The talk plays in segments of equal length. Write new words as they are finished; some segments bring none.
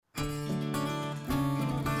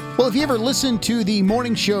Well, if you ever listen to the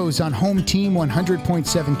morning shows on Home Team 100.7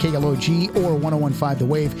 KLOG or 101.5 The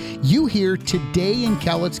Wave, you hear Today in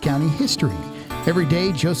Cowlitz County History. Every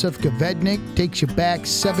day, Joseph Gavednik takes you back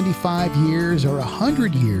 75 years or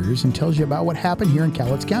 100 years and tells you about what happened here in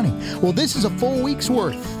Cowlitz County. Well, this is a full week's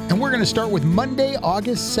worth, and we're going to start with Monday,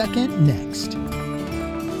 August 2nd next.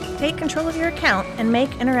 Take control of your account and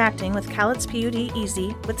make interacting with Cowlitz PUD easy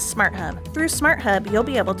with SmartHub. Through SmartHub, you'll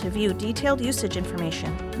be able to view detailed usage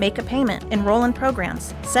information, make a payment, enroll in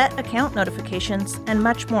programs, set account notifications, and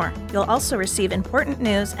much more. You'll also receive important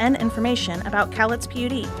news and information about Cowlitz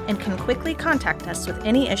PUD and can quickly contact us with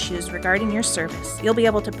any issues regarding your service. You'll be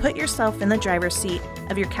able to put yourself in the driver's seat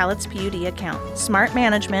of your Cowlitz PUD account. Smart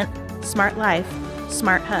management, smart life,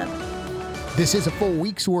 SmartHub. This is a full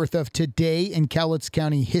week's worth of Today in Cowlitz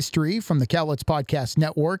County History from the Cowlitz Podcast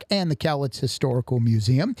Network and the Cowlitz Historical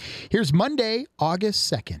Museum. Here's Monday,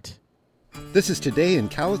 August 2nd. This is Today in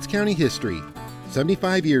Cowlitz County History.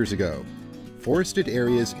 75 years ago, forested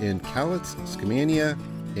areas in Cowlitz, Skamania,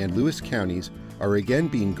 and Lewis counties are again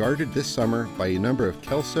being guarded this summer by a number of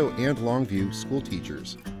Kelso and Longview school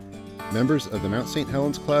teachers. Members of the Mount St.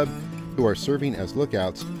 Helens Club who are serving as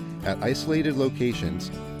lookouts at isolated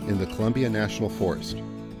locations in the Columbia National Forest.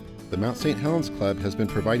 The Mount St. Helens Club has been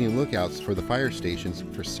providing lookouts for the fire stations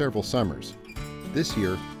for several summers. This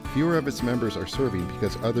year, fewer of its members are serving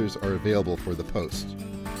because others are available for the post.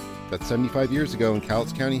 That's 75 years ago in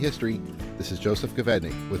Cowlitz County history. This is Joseph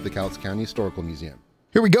Gavednik with the Cowlitz County Historical Museum.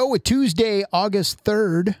 Here we go with Tuesday, August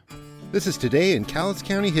 3rd. This is Today in Cowlitz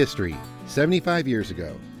County history. 75 years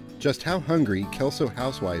ago. Just how hungry Kelso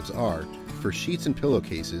housewives are for sheets and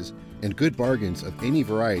pillowcases and good bargains of any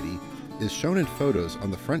variety is shown in photos on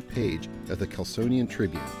the front page of the Kelsonian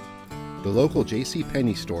Tribune. The local J.C.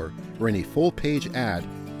 Penney store ran a full-page ad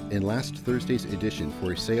in last Thursday's edition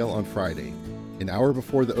for a sale on Friday. An hour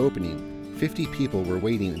before the opening, 50 people were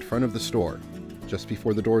waiting in front of the store. Just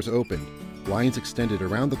before the doors opened, lines extended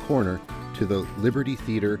around the corner to the Liberty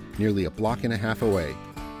Theater nearly a block and a half away,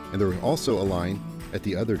 and there was also a line at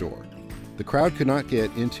the other door. The crowd could not get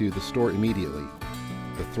into the store immediately.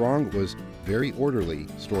 The throng was very orderly,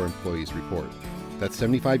 store employees report. That's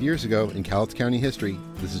 75 years ago in Cowlitz County history.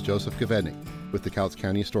 This is Joseph Gavednik with the Cowlitz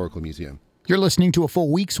County Historical Museum. You're listening to a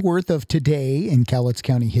full week's worth of Today in Cowlitz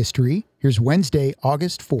County history. Here's Wednesday,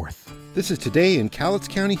 August 4th. This is Today in Cowlitz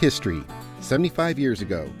County history. 75 years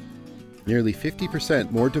ago, nearly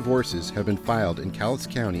 50% more divorces have been filed in Cowlitz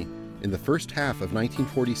County in the first half of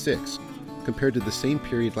 1946 compared to the same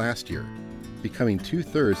period last year, becoming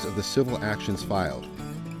 2/3 of the civil actions filed.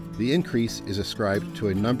 The increase is ascribed to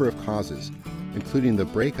a number of causes, including the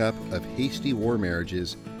breakup of hasty war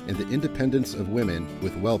marriages and the independence of women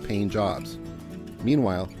with well-paying jobs.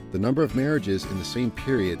 Meanwhile, the number of marriages in the same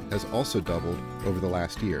period has also doubled over the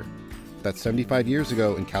last year. That's 75 years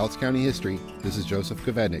ago in Cowlitz County history. This is Joseph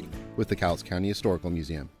Gavednik with the Cowlitz County Historical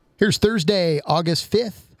Museum. Here's Thursday, August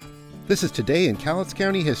 5th. This is Today in Cowlitz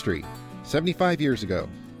County history. 75 years ago,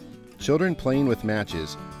 children playing with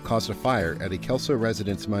matches caused a fire at a Kelso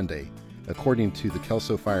residence Monday, according to the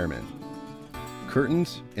Kelso firemen.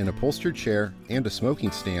 Curtains, an upholstered chair, and a smoking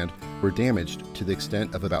stand were damaged to the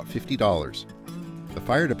extent of about $50. The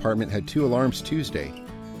fire department had 2 alarms Tuesday.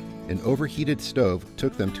 An overheated stove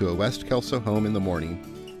took them to a West Kelso home in the morning,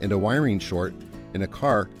 and a wiring short in a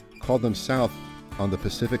car called them south on the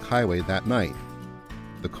Pacific Highway that night.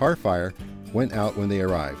 The car fire went out when they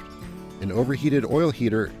arrived. An overheated oil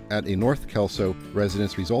heater at a North Kelso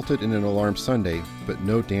residence resulted in an alarm Sunday, but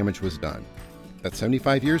no damage was done. That's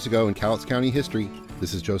 75 years ago in Cowlitz County history.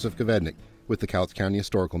 This is Joseph Gavednik with the Cowlitz County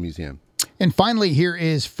Historical Museum. And finally, here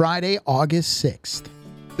is Friday, August 6th.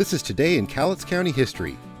 This is Today in Cowlitz County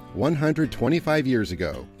history. 125 years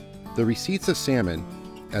ago, the receipts of salmon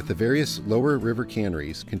at the various lower river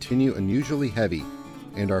canneries continue unusually heavy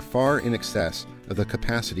and are far in excess of the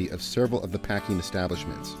capacity of several of the packing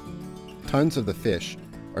establishments. Tons of the fish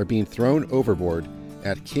are being thrown overboard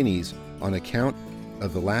at Kinney's on account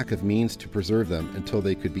of the lack of means to preserve them until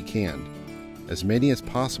they could be canned. As many as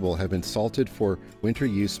possible have been salted for winter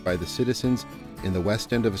use by the citizens in the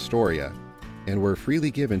west end of Astoria and were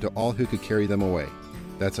freely given to all who could carry them away.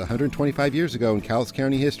 That's 125 years ago in Cowlitz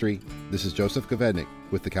County history. This is Joseph Gavednik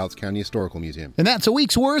with the Cowlitz County Historical Museum. And that's a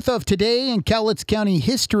week's worth of Today in Cowlitz County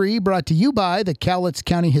history, brought to you by the Cowlitz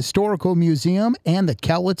County Historical Museum and the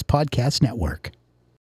Cowlitz Podcast Network.